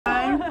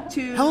1,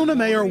 2. Helena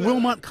Mayor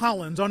Wilmot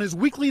Collins on his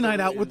weekly night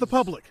out with the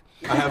public.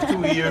 I have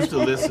 2 years to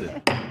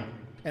listen.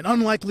 An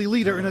unlikely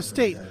leader in a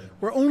state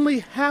where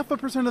only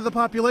 0.5% of the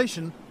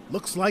population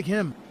looks like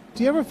him.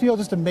 Do you ever feel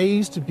just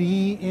amazed to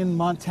be in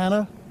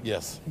Montana?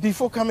 Yes.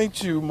 Before coming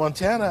to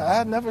Montana, I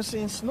had never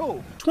seen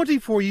snow.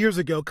 24 years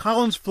ago,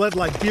 Collins fled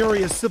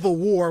Liberia's civil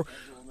war,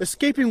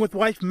 escaping with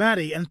wife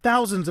Maddie and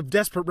thousands of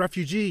desperate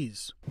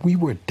refugees. We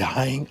were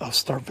dying of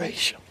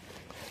starvation.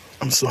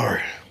 I'm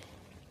sorry.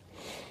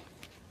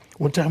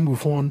 One time we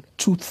found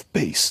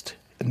toothpaste,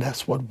 and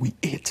that's what we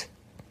ate.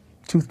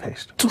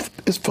 Toothpaste?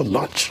 Toothpaste for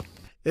lunch.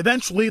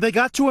 Eventually, they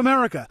got to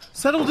America,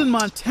 settled in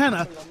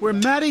Montana, where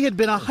Maddie had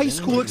been a high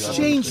school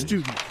exchange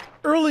student.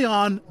 Early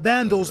on,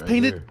 vandals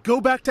painted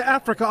 "Go Back to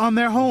Africa" on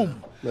their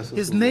home.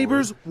 His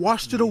neighbors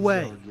washed it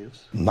away.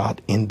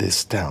 Not in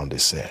this town, they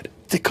said.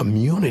 The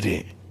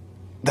community.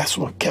 That's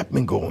what kept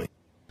me going.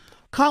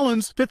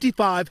 Collins,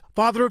 55,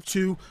 father of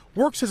 2,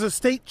 works as a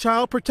state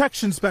child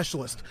protection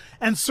specialist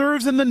and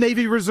serves in the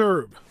Navy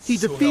Reserve. He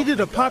defeated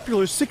a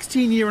popular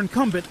 16-year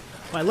incumbent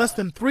by less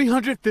than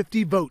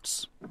 350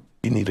 votes.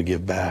 You need to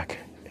give back.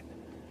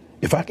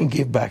 If I can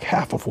give back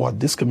half of what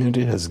this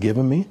community has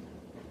given me,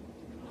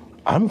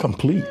 I'm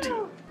complete.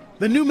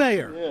 The new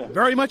mayor,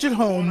 very much at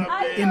home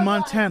in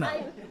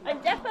Montana.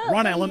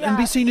 Ron Allen,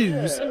 NBC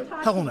News,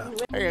 Helena.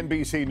 Hey,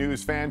 NBC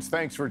News fans,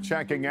 thanks for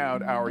checking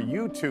out our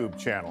YouTube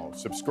channel.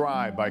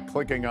 Subscribe by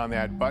clicking on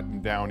that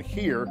button down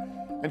here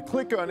and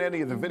click on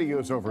any of the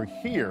videos over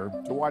here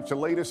to watch the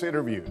latest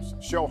interviews,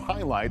 show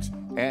highlights,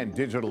 and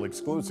digital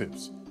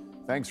exclusives.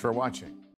 Thanks for watching.